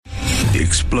The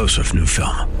explosive new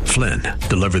film, Flynn,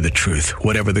 deliver the truth,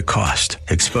 whatever the cost,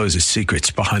 exposes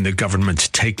secrets behind the government's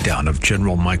takedown of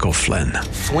General Michael Flynn.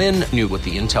 Flynn knew what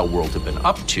the intel world had been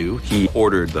up to. He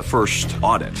ordered the first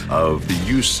audit of the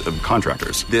use of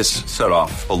contractors. This set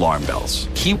off alarm bells.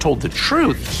 He told the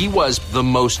truth. He was the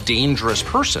most dangerous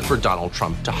person for Donald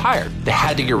Trump to hire. They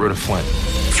had to get rid of Flynn.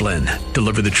 Flynn,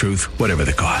 deliver the truth, whatever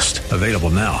the cost. Available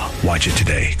now. Watch it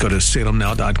today. Go to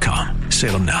salemnow.com.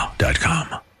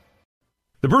 salemnow.com.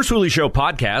 The Bruce Hooley Show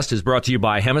podcast is brought to you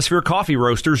by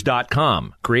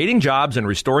HemisphereCoffeeRoasters.com. Creating jobs and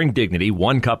restoring dignity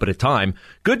one cup at a time.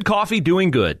 Good coffee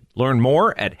doing good. Learn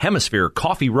more at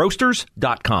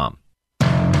HemisphereCoffeeRoasters.com.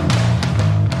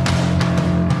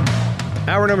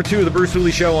 Hour number 2 of the Bruce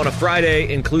Hooley Show on a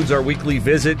Friday includes our weekly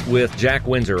visit with Jack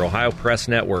Windsor, Ohio Press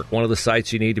Network, one of the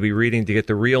sites you need to be reading to get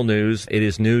the real news. It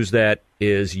is news that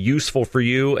is useful for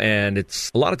you, and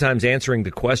it's a lot of times answering the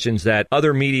questions that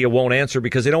other media won't answer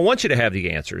because they don't want you to have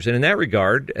the answers. And in that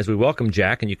regard, as we welcome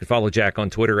Jack, and you can follow Jack on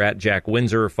Twitter at Jack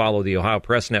Windsor, follow the Ohio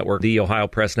Press Network,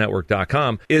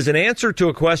 theohiopressnetwork.com, is an answer to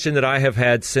a question that I have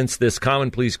had since this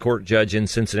common pleas court judge in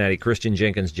Cincinnati, Christian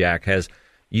Jenkins Jack, has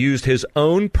used his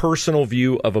own personal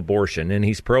view of abortion, and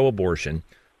he's pro-abortion,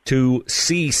 to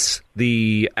cease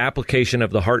the application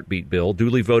of the heartbeat bill,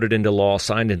 duly voted into law,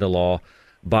 signed into law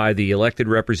by the elected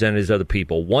representatives of the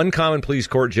people. One common pleas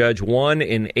court judge, one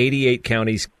in 88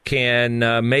 counties, can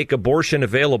make abortion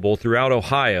available throughout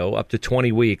Ohio up to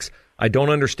 20 weeks. I don't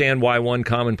understand why one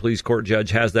common pleas court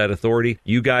judge has that authority.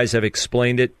 You guys have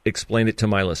explained it. Explain it to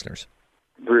my listeners.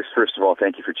 Bruce, first of all,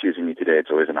 thank you for choosing me today.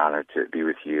 It's always an honor to be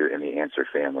with you and the Answer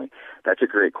family. That's a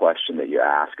great question that you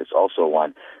ask. It's also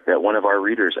one that one of our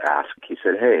readers asked. He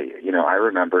said, hey, I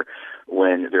remember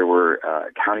when there were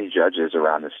county judges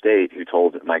around the state who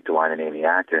told Mike DeWine and Amy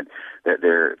Acton that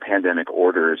their pandemic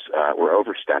orders were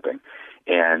overstepping.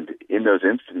 And in those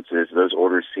instances, those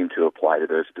orders seem to apply to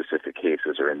those specific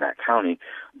cases or in that county.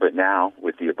 But now,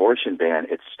 with the abortion ban,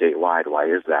 it's statewide. Why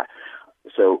is that?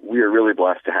 So we are really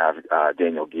blessed to have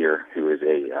Daniel Gear, who is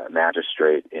a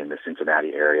magistrate in the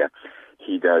Cincinnati area.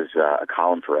 He does a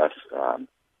column for us a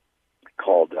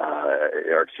column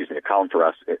for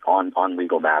us on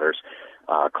legal matters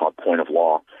called Point of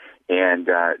Law. And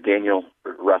Daniel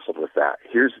wrestled with that.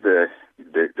 Here's the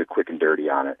quick and dirty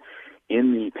on it.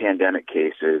 In the pandemic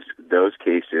cases, those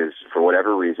cases, for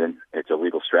whatever reason, it's a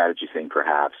legal strategy thing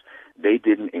perhaps, they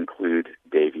didn't include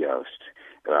Dave Yost.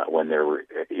 When there were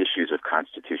issues of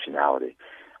constitutionality.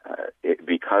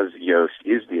 Because Yost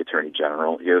is the Attorney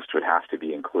General, Yost would have to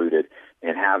be included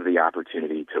and have the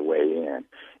opportunity to weigh in.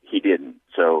 He didn't.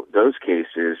 So those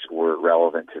cases were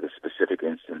relevant to the specific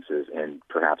instances and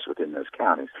perhaps within those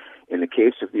counties. In the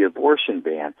case of the abortion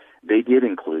ban, they did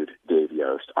include Dave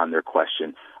Yost on their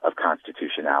question of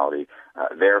constitutionality.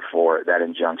 Therefore, that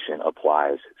injunction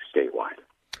applies statewide.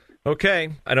 Okay,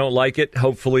 I don't like it.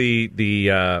 Hopefully the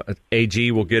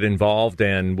AG will get involved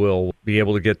and we'll be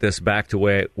able to get this back to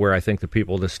where I think the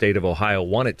people of the state of Ohio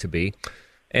want it to be.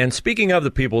 And speaking of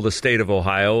the people of the state of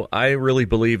Ohio, I really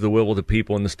believe the will of the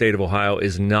people in the state of Ohio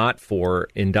is not for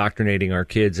indoctrinating our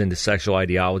kids into sexual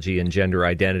ideology and gender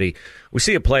identity. We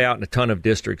see it play out in a ton of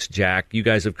districts, Jack. You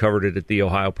guys have covered it at the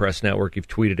Ohio Press Network. You've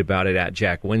tweeted about it at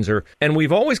Jack Windsor. And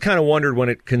we've always kind of wondered when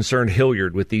it concerned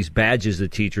Hilliard with these badges the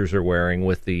teachers are wearing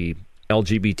with the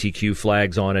LGBTQ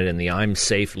flags on it and the I'm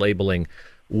safe labeling,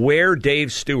 where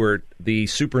Dave Stewart, the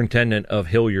superintendent of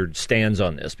Hilliard, stands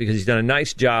on this, because he's done a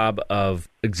nice job of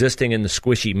existing in the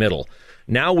squishy middle.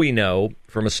 Now we know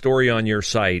from a story on your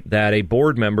site that a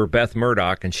board member, Beth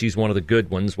Murdoch, and she's one of the good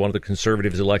ones, one of the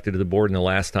conservatives elected to the board in the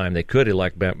last time they could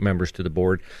elect members to the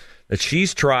board, that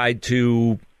she's tried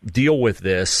to deal with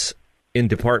this in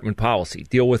department policy,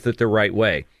 deal with it the right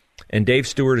way. And Dave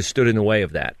Stewart has stood in the way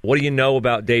of that. What do you know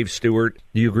about Dave Stewart?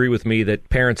 Do you agree with me that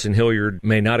parents in Hilliard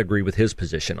may not agree with his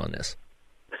position on this?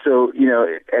 So,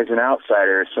 as an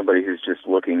outsider, somebody who's just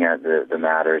looking at the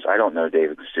matters, I don't know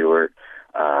David Stewart.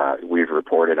 We've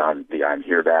reported on the I'm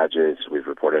Here badges. We've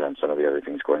reported on some of the other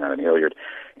things going on in Hilliard.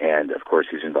 And, of course,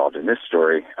 he's involved in this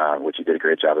story, which he did a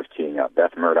great job of teeing up.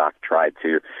 Beth Murdoch tried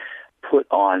to put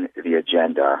on the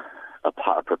agenda a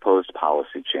proposed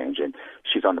policy change, and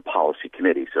she's on the policy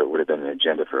committee, so it would have been an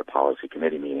agenda for a policy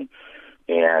committee meeting.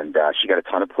 And she got a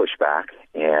ton of pushback,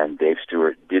 and Dave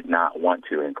Stewart did not want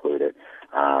to include it.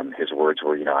 His words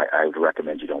were, I would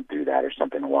recommend you don't do that, or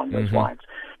something along those lines.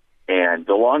 And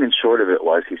the long and short of it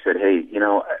was, he said, hey,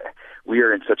 we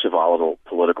are in such a volatile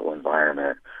political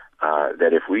environment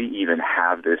that if we even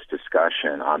have this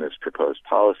discussion on this proposed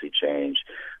policy change,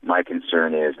 my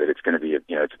concern is that it's going to be,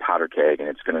 it's a powder keg and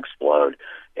it's going to explode,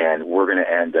 and we're going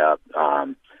to end up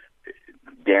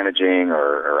damaging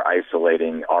or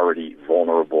isolating already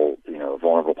vulnerable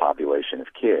population of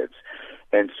kids.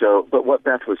 And so, but what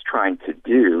Beth was trying to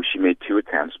do, she made 2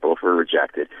 attempts, both were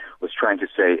rejected, was trying to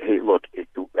say, hey, look,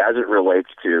 as it relates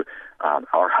to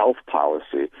our health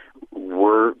policy,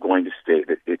 we're going to state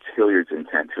that it's Hilliard's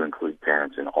intent to include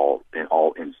parents in all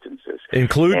instances.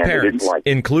 Include and parents.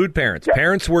 Include parents. Yeah.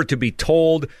 Parents were to be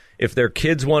told if their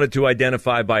kids wanted to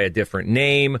identify by a different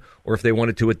name or if they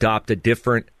wanted to adopt a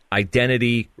different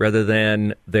identity rather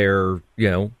than their,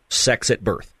 sex at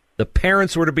birth. The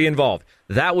parents were to be involved.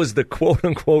 That was the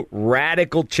quote-unquote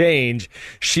radical change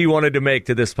she wanted to make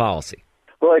to this policy.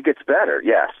 Well, it gets better,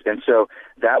 yes. And so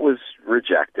that was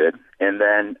rejected. And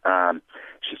then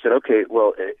she said, okay,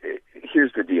 well,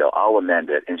 here's the deal. I'll amend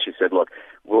it. And she said, look,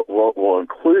 we'll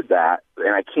include that.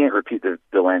 And I can't repeat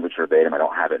the language verbatim. I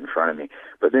don't have it in front of me.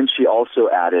 But then she also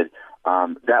added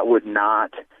that would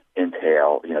not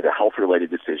entail, the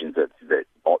health-related decisions that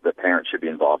the parents should be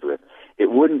involved with. It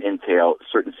wouldn't entail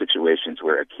certain situations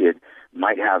where a kid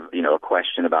might have, a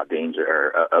question about danger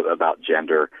or about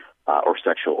gender or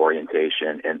sexual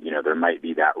orientation, and there might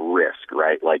be that risk,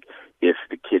 right? Like if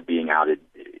the kid being outed,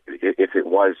 if it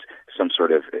was some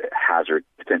sort of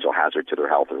potential hazard to their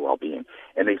health or well-being,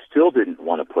 and they still didn't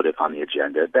want to put it on the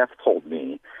agenda. Beth told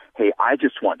me, hey, I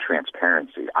just want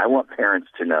transparency. I want parents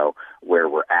to know where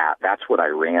we're at. That's what I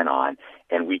ran on,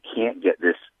 and we can't get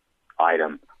this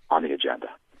item on the agenda.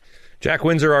 Jack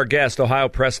Windsor, our guest, Ohio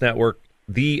Press Network,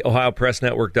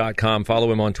 theohiopressnetwork.com.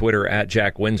 Follow him on Twitter at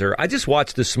Jack Windsor. I just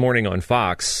watched this morning on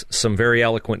Fox some very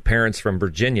eloquent parents from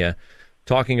Virginia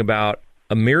talking about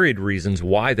a myriad reasons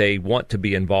why they want to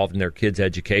be involved in their kids'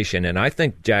 education. And I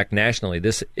think, Jack, nationally,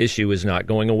 this issue is not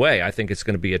going away. I think it's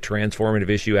going to be a transformative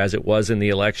issue as it was in the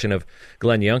election of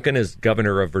Glenn Youngkin as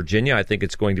governor of Virginia. I think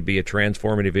it's going to be a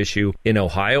transformative issue in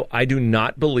Ohio. I do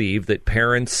not believe that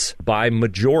parents by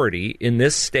majority in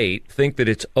this state think that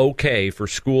it's okay for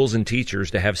schools and teachers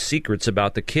to have secrets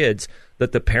about the kids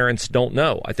that the parents don't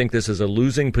know. I think this is a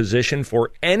losing position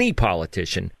for any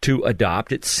politician to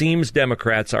adopt. It seems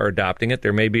Democrats are adopting it.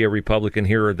 There may be a Republican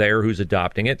here or there who's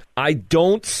adopting it. I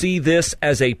don't see this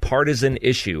as a partisan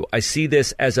issue. I see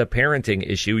this as a parenting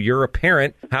issue. You're a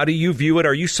parent. How do you view it?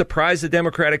 Are you surprised the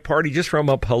Democratic Party, just from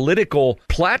a political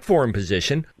platform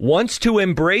position, wants to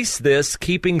embrace this,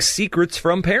 keeping secrets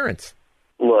from parents?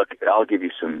 Look, I'll give you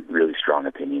some really strong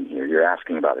opinion here. You're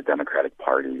asking about the Democratic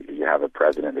Party. You have a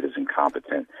president that is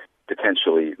incompetent,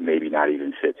 potentially maybe not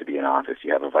even fit to be in office.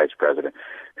 You have a vice president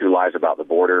who lies about the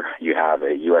border. You have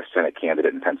a U.S. Senate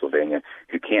candidate in Pennsylvania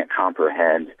who can't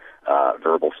comprehend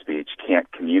verbal speech,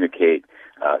 can't communicate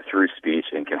through speech,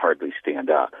 and can hardly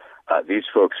stand up. These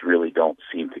folks really don't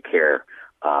seem to care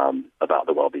about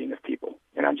the well-being of people,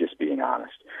 and I'm just being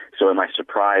honest. So am I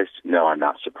surprised? No, I'm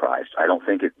not surprised. I don't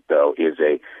think it, though, is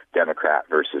a Democrat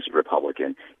versus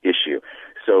Republican issue.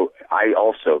 So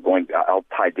I'll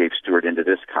tie Dave Stewart into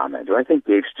this comment. Do I think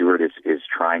Dave Stewart is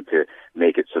trying to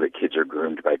make it so that kids are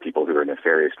groomed by people who are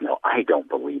nefarious? No, I don't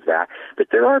believe that. But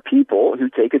there are people who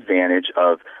take advantage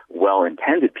of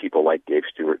well-intended people like Dave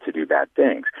Stewart to do bad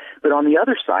things. But on the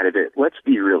other side of it, let's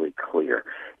be really clear.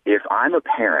 If I'm a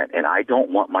parent and I don't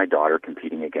want my daughter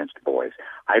competing against boys,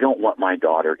 I don't want my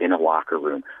daughter in a locker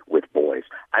room with boys,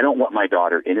 I don't want my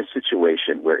daughter in a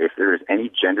situation where if there is any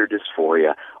gender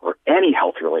dysphoria or any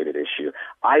health-related issue,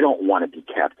 I don't want to be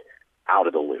kept out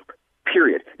of the loop,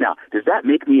 period. Now, does that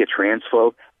make me a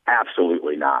transphobe?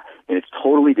 Absolutely not. And it's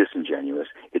totally disingenuous.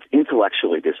 It's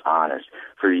intellectually dishonest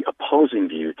for the opposing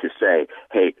view to say,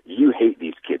 hey, you hate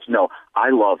these kids. No,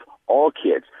 I love all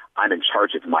kids. I'm in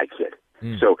charge of my kid.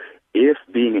 So if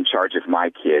being in charge of my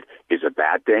kid is a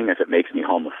bad thing, if it makes me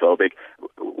homophobic,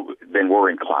 then we're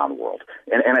in clown world.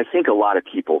 And I think a lot of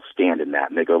people stand in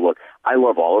that and they go, look, I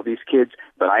love all of these kids,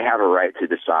 but I have a right to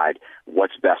decide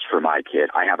what's best for my kid.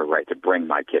 I have a right to bring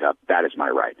my kid up. That is my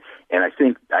right. And I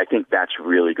think that's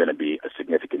really going to be a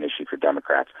significant issue for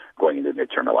Democrats going into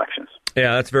midterm elections.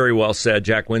 Yeah, that's very well said.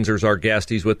 Jack Windsor's our guest.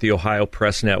 He's with the Ohio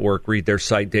Press Network. Read their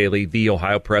site daily,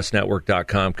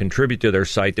 theohiopressnetwork.com. Contribute to their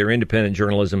site. Their independent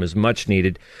journalism is much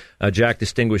needed. Jack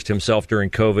distinguished himself during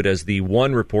COVID as the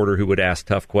one reporter who would ask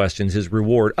tough questions. His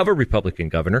reward of a Republican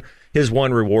governor, his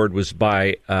one reward was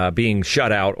by being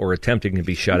shut out or attempting to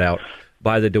be shut out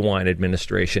by the DeWine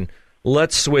administration.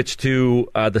 Let's switch to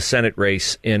the Senate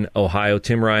race in Ohio.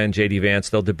 Tim Ryan, J.D. Vance,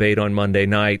 they'll debate on Monday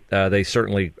night. They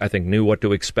certainly, I think, knew what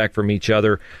to expect from each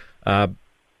other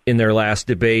in their last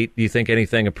debate. Do you think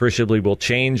anything appreciably will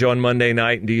change on Monday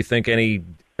night? And do you think any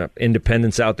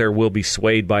independents out there will be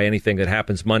swayed by anything that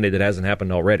happens Monday that hasn't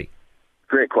happened already?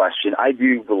 Great question. I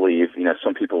do believe,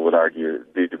 some people would argue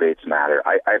do debates matter.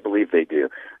 I believe they do.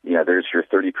 There's your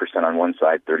 30% on one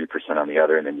side, 30% on the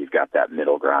other, and then you've got that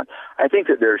middle ground. I think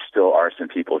that there still are some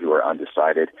people who are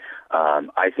undecided.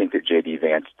 I think that J.D.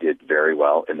 Vance did very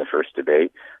well in the first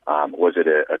debate. Was it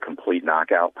a complete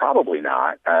knockout? Probably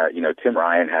not. Tim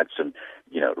Ryan had some,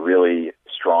 really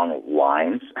strong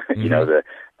lines. Mm-hmm.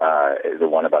 The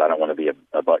one about I don't want to be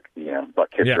a butt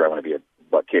kisser. Yeah. I want to be a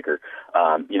butt kicker.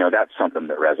 That's something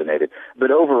that resonated.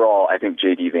 But overall, I think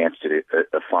J.D. Vance did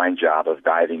a fine job of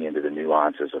diving into the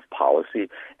nuances of policy.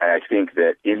 And I think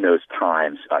that in those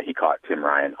times, he caught Tim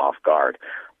Ryan off guard.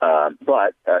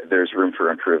 But there's room for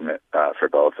improvement for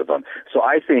both of them. So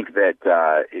I think that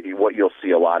what you'll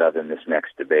see a lot of in this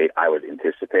next debate, I would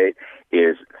anticipate,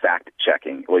 is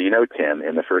fact-checking. Well, Tim,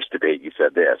 in the first debate you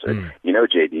said this. Or,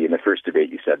 J.D., in the first debate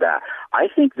you said that. I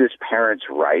think this parents'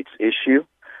 rights issue,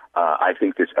 I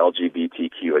think this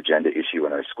LGBTQ agenda issue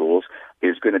in our schools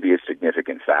is going to be a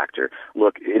significant factor.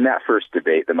 Look, in that first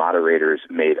debate, the moderators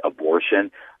made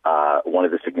abortion one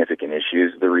of the significant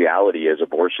issues. The reality is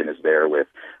abortion is there with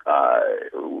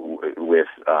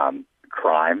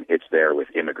crime. It's there with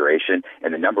immigration,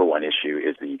 and the number one issue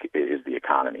is the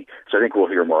economy. So I think we'll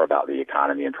hear more about the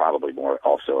economy and probably more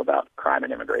also about crime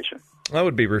and immigration. That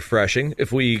would be refreshing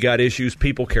if we got issues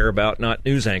people care about, not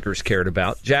news anchors cared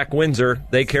about. Jack Windsor,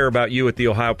 they care about you at the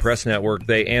Ohio Press Network.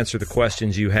 They answer the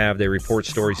questions you have. They report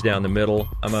stories down the middle.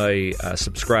 I'm a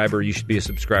subscriber. You should be a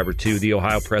subscriber too.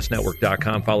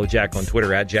 TheOhioPressNetwork.com. Follow Jack on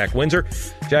Twitter at Jack Windsor.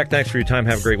 Jack, thanks for your time.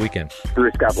 Have a great weekend.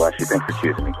 Bruce, God bless you. Thanks for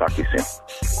choosing me. Talk to you soon.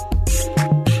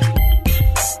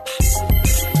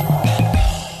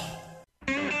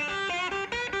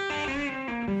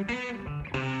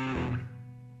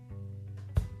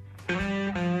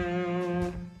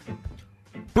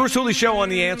 Bruce Hooley Show on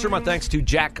The Answer. My thanks to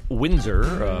Jack Windsor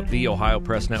of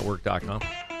TheOhioPressNetwork.com.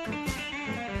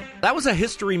 That was a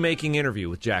history-making interview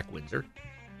with Jack Windsor.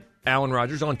 Alan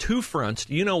Rogers on two fronts.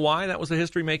 Do you know why that was a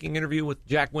history-making interview with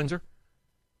Jack Windsor?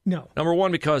 No. Number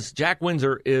one, because Jack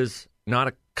Windsor is not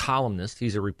a columnist.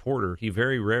 He's a reporter. He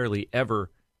very rarely ever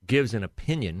gives an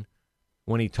opinion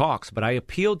when he talks, but I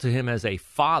appealed to him as a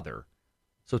father.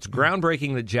 So it's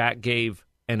groundbreaking that Jack gave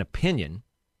an opinion.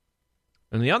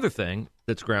 And the other thing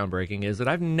that's groundbreaking is that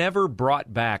I've never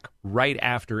brought back right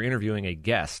after interviewing a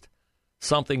guest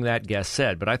something that guest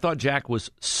said. But I thought Jack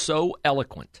was so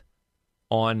eloquent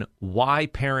on why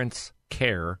parents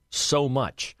care so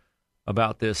much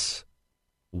about this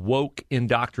woke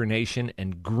indoctrination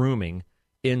and grooming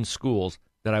in schools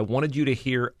that I wanted you to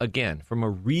hear again from a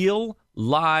real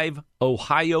live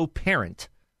Ohio parent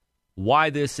why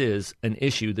this is an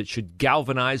issue that should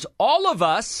galvanize all of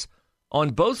us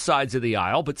on both sides of the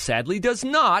aisle, but sadly does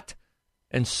not.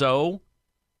 And so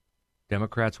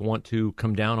Democrats want to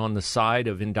come down on the side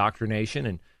of indoctrination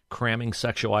and cramming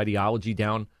sexual ideology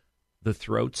down the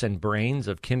throats and brains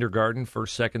of kindergarten,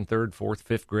 first, second, third, fourth,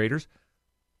 fifth graders.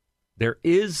 There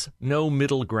is no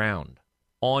middle ground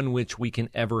on which we can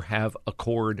ever have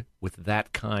accord with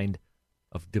that kind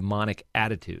of demonic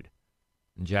attitude.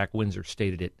 And Jack Windsor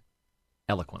stated it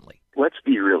eloquently. Let's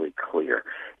be really clear.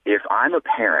 If I'm a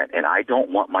parent and I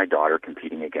don't want my daughter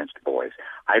competing against boys,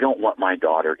 I don't want my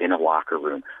daughter in a locker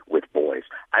room with boys,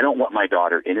 I don't want my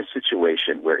daughter in a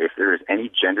situation where if there is any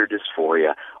gender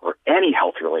dysphoria or any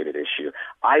health-related issue,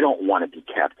 I don't want to be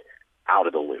kept out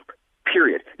of the loop,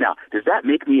 period. Now, does that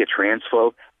make me a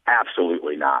transphobe?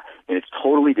 Absolutely not. And it's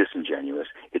totally disingenuous.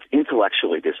 It's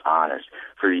intellectually dishonest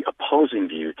for the opposing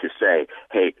view to say,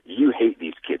 hey, you hate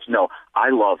these kids. No,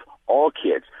 I love all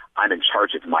kids. I'm in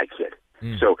charge of my kid.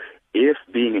 So if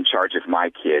being in charge of my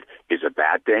kid is a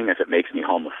bad thing, if it makes me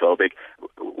homophobic,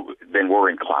 then we're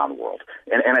in clown world.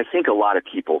 And I think a lot of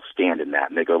people stand in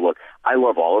that, and they go, look, I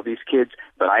love all of these kids,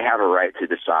 but I have a right to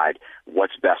decide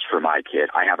what's best for my kid.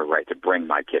 I have a right to bring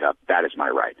my kid up. That is my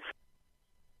right.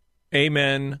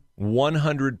 Amen,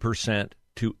 100%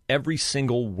 to every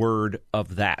single word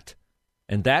of that.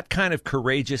 And that kind of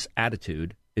courageous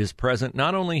attitude is present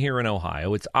not only here in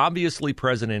Ohio, it's obviously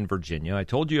present in Virginia. I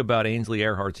told you about Ainsley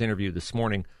Earhart's interview this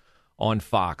morning on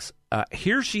Fox.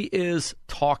 Here she is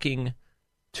talking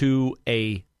to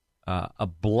a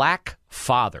black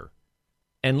father.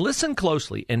 And listen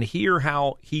closely and hear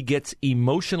how he gets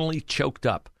emotionally choked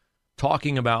up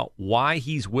talking about why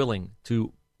he's willing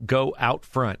to go out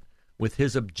front with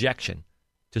his objection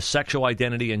to sexual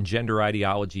identity and gender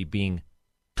ideology being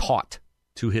taught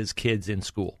to his kids in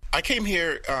school. I came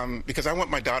here because I want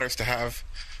my daughters to have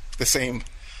the same,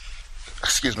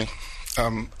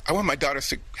 I want my daughters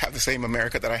to have the same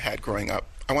America that I had growing up.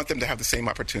 I want them to have the same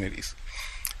opportunities.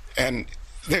 And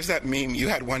there's that meme, you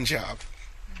had one job.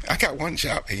 I got one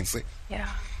job, Ainsley. Yeah.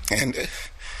 And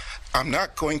I'm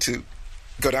not going to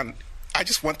go down. I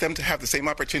just want them to have the same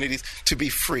opportunities to be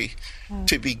free,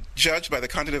 to be judged by the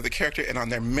content of the character and on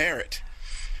their merit.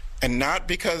 And not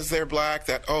because they're black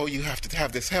that, oh, you have to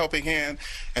have this helping hand,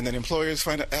 and then employers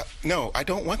find out. No, I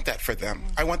don't want that for them.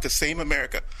 I want the same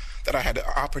America that I had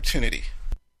the opportunity.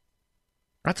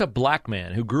 That's a black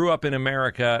man who grew up in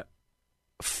America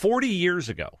 40 years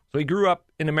ago. So he grew up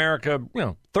in America,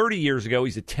 30 years ago.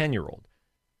 He's a 10-year-old.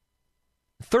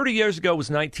 30 years ago was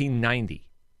 1990.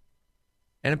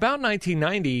 And about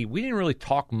 1990, we didn't really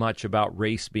talk much about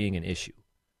race being an issue.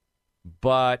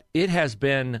 But it has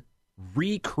been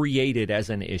recreated as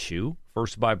an issue,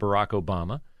 first by Barack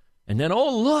Obama, and then,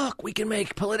 oh, look, we can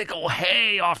make political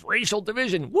hay off racial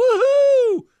division.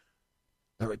 Woohoo!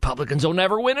 The Republicans will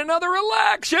never win another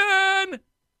election.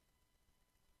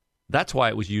 That's why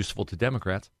it was useful to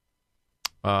Democrats.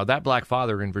 That black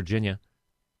father in Virginia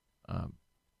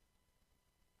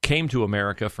came to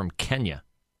America from Kenya,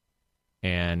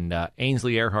 and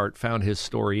Ainsley Earhart found his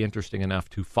story interesting enough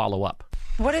to follow up.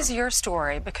 What is your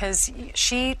story? Because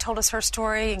she told us her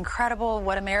story, incredible,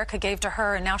 what America gave to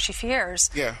her, and now she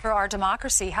fears for our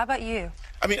democracy. How about you?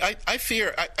 I mean, I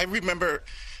fear. I remember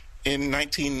in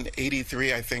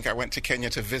 1983, I think, I went to Kenya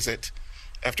to visit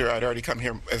after I'd already come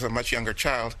here as a much younger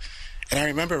child. And I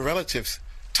remember relatives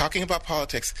talking about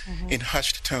politics in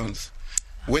hushed tones,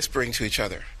 whispering to each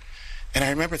other. And I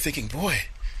remember thinking, boy,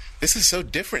 this is so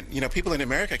different. People in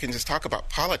America can just talk about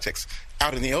politics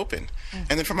out in the open.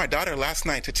 And then for my daughter last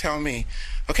night to tell me,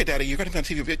 okay, Daddy, you're going to be on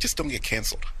TV, but just don't get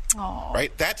canceled. Aww.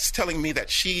 Right? That's telling me that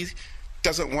she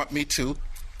doesn't want me to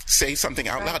say something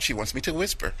out loud. She wants me to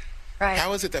whisper. Right.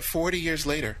 How is it that 40 years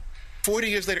later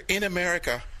in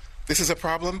America, this is a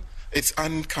problem? It's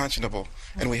unconscionable,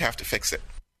 and we have to fix it.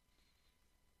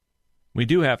 We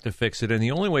do have to fix it, and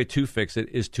the only way to fix it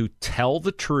is to tell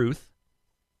the truth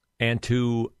and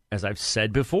to, as I've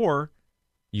said before,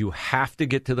 you have to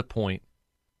get to the point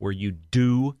where you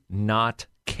do not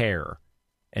care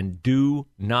and do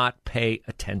not pay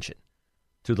attention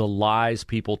to the lies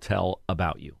people tell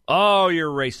about you. Oh,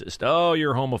 you're racist. Oh,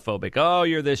 you're homophobic. Oh,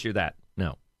 you're this, you're that.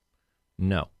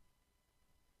 No.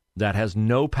 That has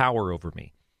no power over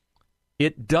me.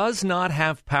 It does not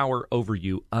have power over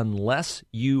you unless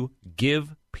you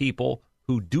give people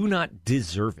who do not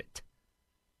deserve it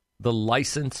the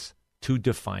license to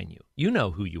define you. You know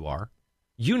who you are.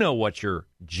 You know what your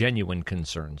genuine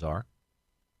concerns are.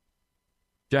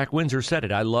 Jack Windsor said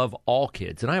it. I love all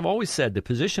kids. And I've always said the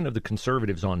position of the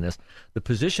conservatives on this, the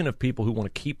position of people who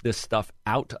want to keep this stuff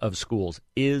out of schools,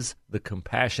 is the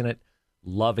compassionate,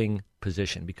 loving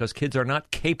position, because kids are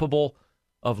not capable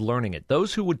of learning it.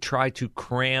 Those who would try to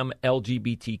cram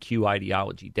LGBTQ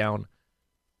ideology down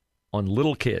on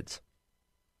little kids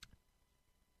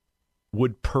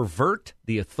would pervert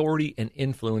the authority and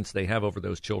influence they have over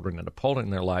those children at a point in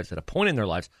their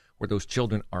lives where those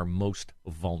children are most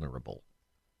vulnerable.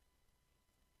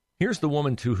 Here's the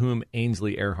woman to whom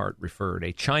Ainsley Earhart referred,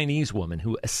 a Chinese woman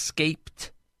who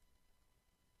escaped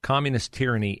communist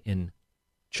tyranny in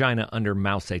China under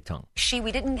Mao Zedong.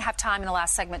 We didn't have time in the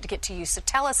last segment to get to you, so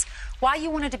tell us why you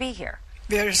wanted to be here.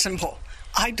 Very simple.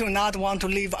 I do not want to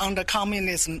live under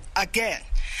communism again.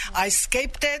 I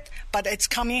escaped it, but it's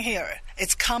coming here.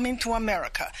 It's coming to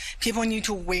America. People need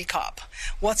to wake up.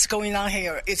 What's going on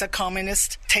here is a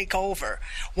communist takeover.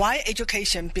 Why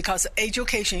education? Because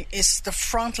education is the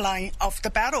front line of the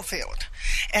battlefield.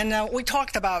 And we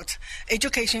talked about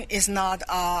education is not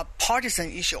a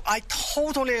partisan issue. I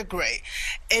totally agree.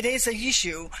 It is an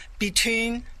issue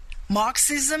between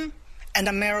Marxism and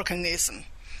Americanism.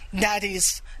 That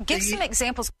is... Give some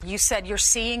examples. You said you're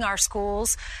seeing our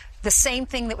schools, the same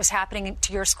thing that was happening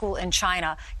to your school in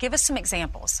China. Give us some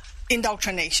examples.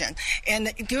 Indoctrination.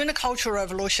 And during the Cultural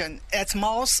Revolution, as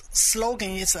Mao's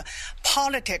slogan is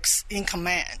politics in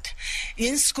command.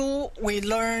 In school, we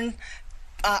learn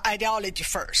ideology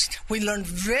first. We learn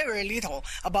very little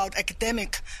about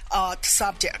academic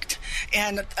subject,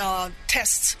 and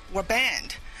tests were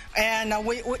banned. And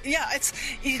it's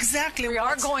exactly. We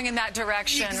are going in that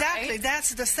direction. Exactly, right?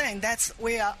 That's the thing.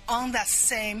 We are on that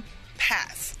same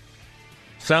path.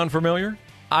 Sound familiar?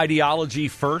 Ideology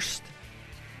first.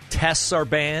 Tests are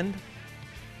banned.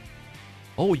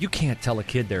 Oh, you can't tell a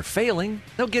kid they're failing.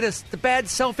 They'll get us the bad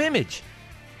self-image.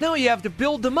 No, you have to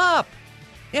build them up.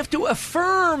 You have to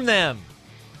affirm them.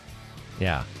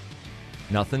 Yeah,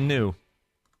 nothing new.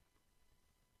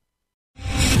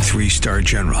 3-star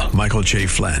general Michael J.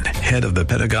 Flynn, head of the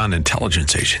Pentagon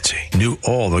Intelligence Agency, knew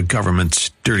all the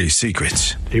government's dirty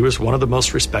secrets. He was one of the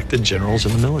most respected generals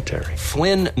in the military.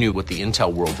 Flynn knew what the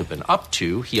intel world had been up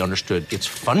to. He understood its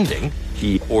funding.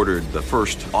 He ordered the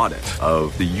first audit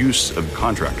of the use of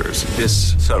contractors.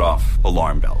 This set off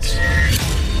alarm bells.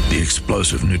 The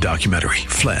explosive new documentary,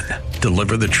 Flynn,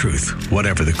 Deliver the Truth,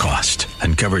 Whatever the Cost,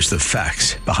 uncovers the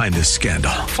facts behind this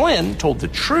scandal. Flynn told the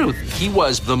truth. He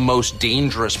was the most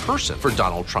dangerous person for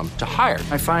Donald Trump to hire.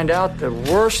 I find out the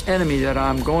worst enemy that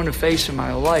I'm going to face in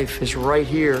my life is right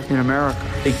here in America.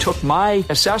 They took my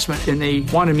assessment and they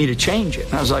wanted me to change it.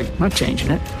 And I was like, I'm not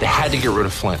changing it. They had to get rid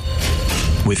of Flynn.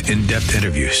 With in-depth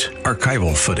interviews,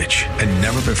 archival footage, and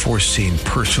never-before-seen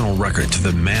personal records of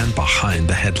the man behind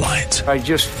the headlines. I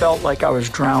just felt like I was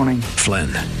drowning. Flynn,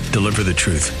 Deliver the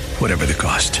Truth, Whatever the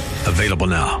Cost. Available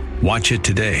now. Watch it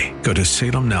today. Go to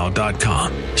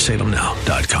salemnow.com.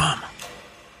 salemnow.com.